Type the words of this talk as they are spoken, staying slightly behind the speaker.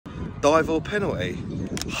Dive or penalty?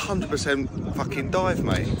 100% fucking dive,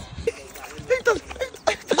 mate. Who does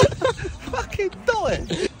fucking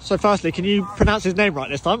dive? So firstly, can you pronounce his name right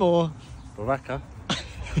this time, or? BUKAYO.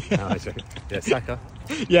 Yeah, SAKA.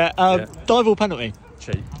 Yeah, dive or penalty?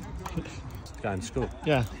 Cheap. Going to school.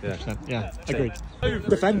 Yeah, yeah, agreed.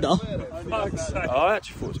 Defender? I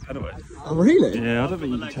actually thought it was a penalty. Oh, really? Yeah, I don't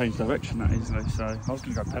think you can change direction that easily, so I was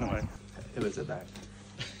going to go penalty. It was a dive.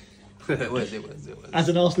 it was. As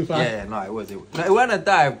an Arsenal fan? Yeah, no, it was. No, it wasn't a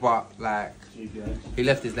dive, but like, he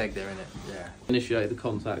left his leg there, innit? Yeah. Initiated the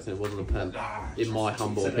contact and it wasn't a pen, in my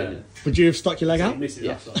humble opinion. Would you have stuck your leg out?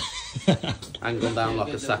 Yeah. And gone down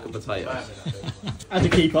like a sack of potatoes. As a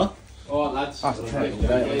keeper? Alright lads.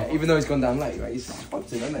 Even though he's gone down late, right? He's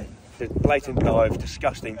sponsored, isn't he? The blatant dive,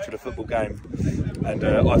 disgusting for the football game, and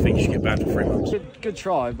I think you should get banned for 3 months. Good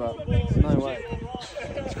try, but no way.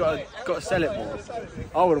 He's got to sell it more.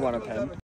 I would have won a pen.